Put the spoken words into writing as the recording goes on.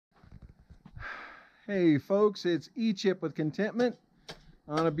Hey folks, it's E-Chip with Contentment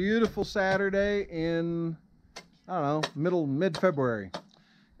on a beautiful Saturday in, I don't know, mid-February.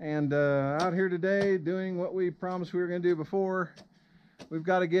 And out here today doing what we promised we were going to do before. We've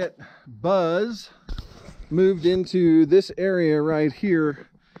got to get Buzz moved into this area right here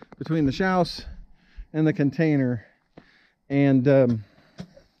between the house and the container. And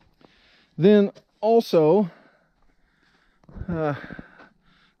then also that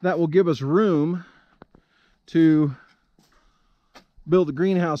will give us room to build a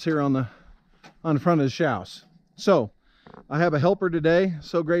greenhouse here on the front of the house. So I have a helper today,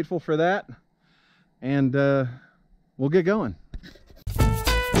 so grateful for that, and we'll get going.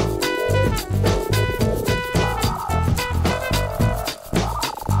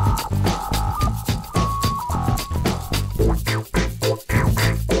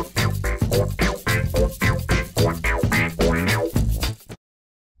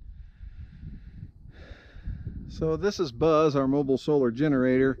 So this is Buzz, our mobile solar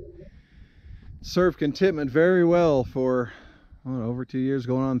generator. Served Contentment very well for over 2 years,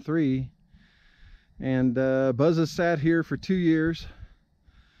 going on 3. And Buzz has sat here for 2 years.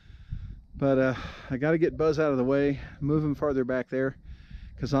 But I got to get Buzz out of the way, move him farther back there,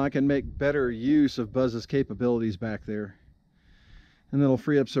 because I can make better use of Buzz's capabilities back there. And that'll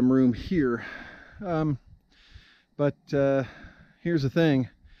free up some room here. But here's the thing.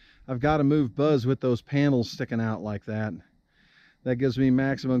 I've got to move Buzz with those panels sticking out like that. That gives me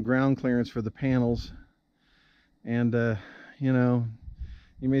maximum ground clearance for the panels. And you know,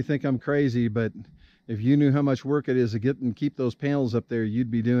 you may think I'm crazy, but if you knew how much work it is to get and keep those panels up there,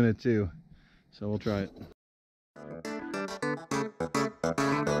 you'd be doing it too. So we'll try it.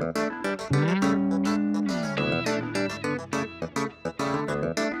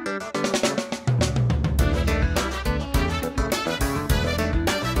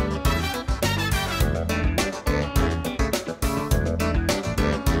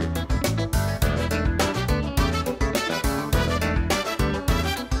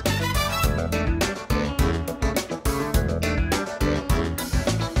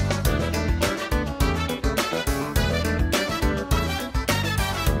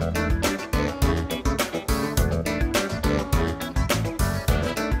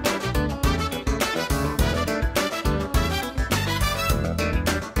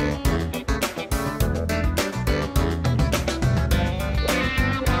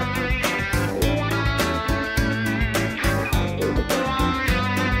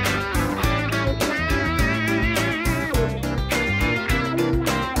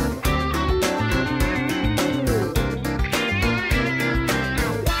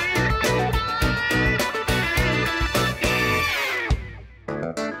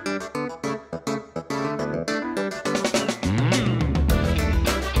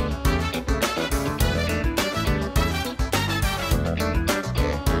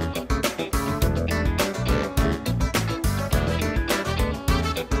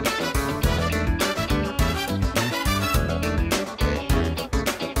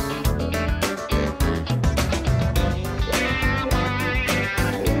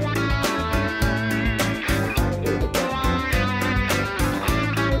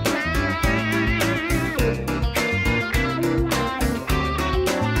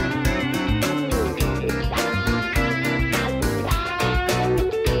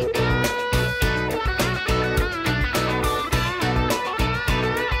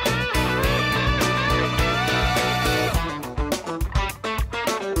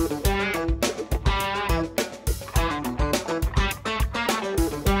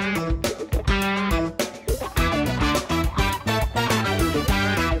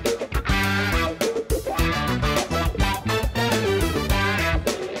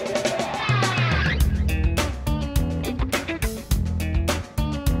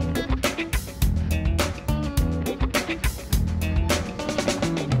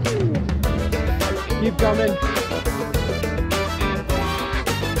 Keep coming. All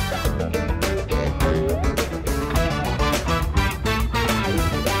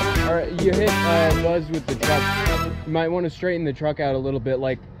right, you hit Buzz with the truck. You might want to straighten the truck out a little bit,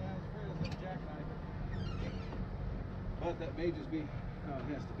 like. But that may just be how it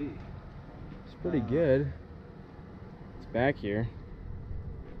has to be. It's pretty good. It's back here.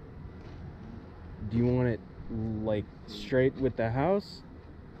 Do you want it like straight with the house?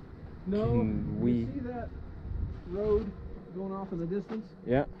 No, we you see that road going off in the distance?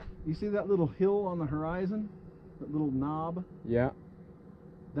 Yeah. You see that little hill on the horizon? That little knob? Yeah.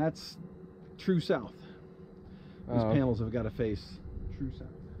 That's true south. These panels have got to face true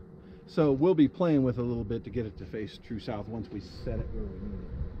south. So we'll be playing with it a little bit to get it to face true south once we set it where we need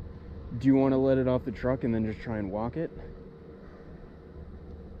it. Do you want to let it off the truck and then just try and walk it?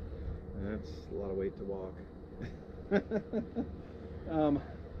 That's a lot of weight to walk.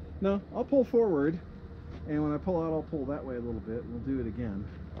 No, I'll pull forward, and when I pull out, I'll pull that way a little bit, and we'll do it again.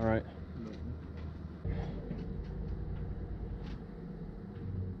 All right.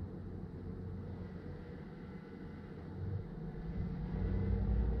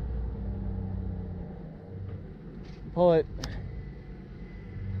 Pull it.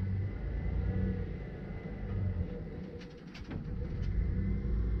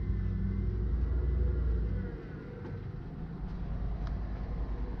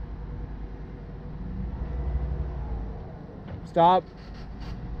 Stop.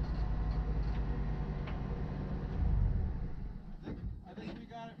 I think we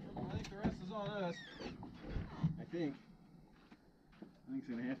got it. I think the rest is on us. I think it's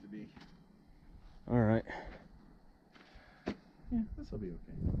gonna have to be. All right. Yeah, this will be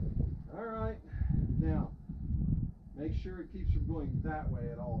okay. All right. Now, make sure it keeps from going that way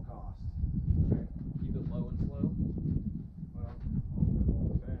at all costs. Okay. Keep it low and slow. Well,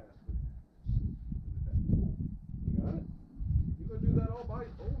 all fast. You got it? You gonna do that all by?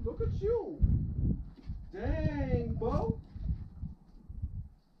 Oh, look at you! Dang, Bo!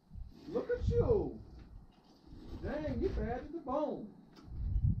 Look at you! Dang, you bad to the bone.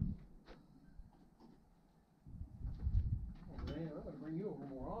 Oh man, I'm gonna bring you over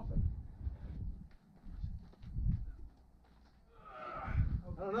more often.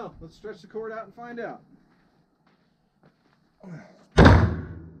 I don't know. Let's stretch the cord out and find out.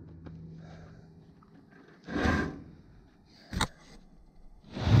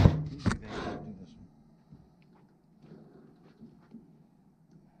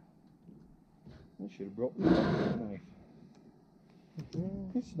 I should have brought my pocket knife.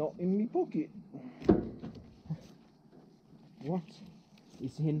 It's not in my pocket. What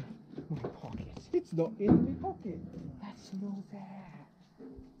is in my pocket? It's not in my pocket. That's no fair.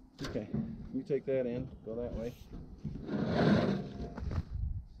 Okay, you take that in. Go that way. See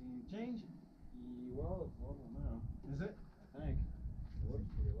any change? Well, it's level now. Is it? I think. It looks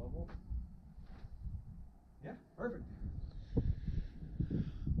pretty level. Yeah, perfect.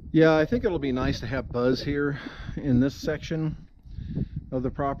 Yeah, I think it'll be nice to have Buzz here in this section of the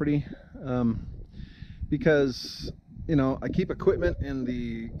property, because, you know, I keep equipment in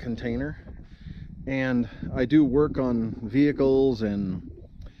the container, and I do work on vehicles and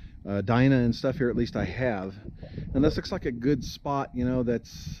Dyna and stuff here, at least I have. And this looks like a good spot, you know,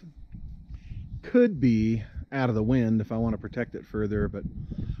 that's could be out of the wind if I want to protect it further, but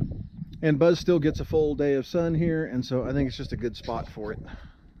and Buzz still gets a full day of sun here, and so I think it's just a good spot for it.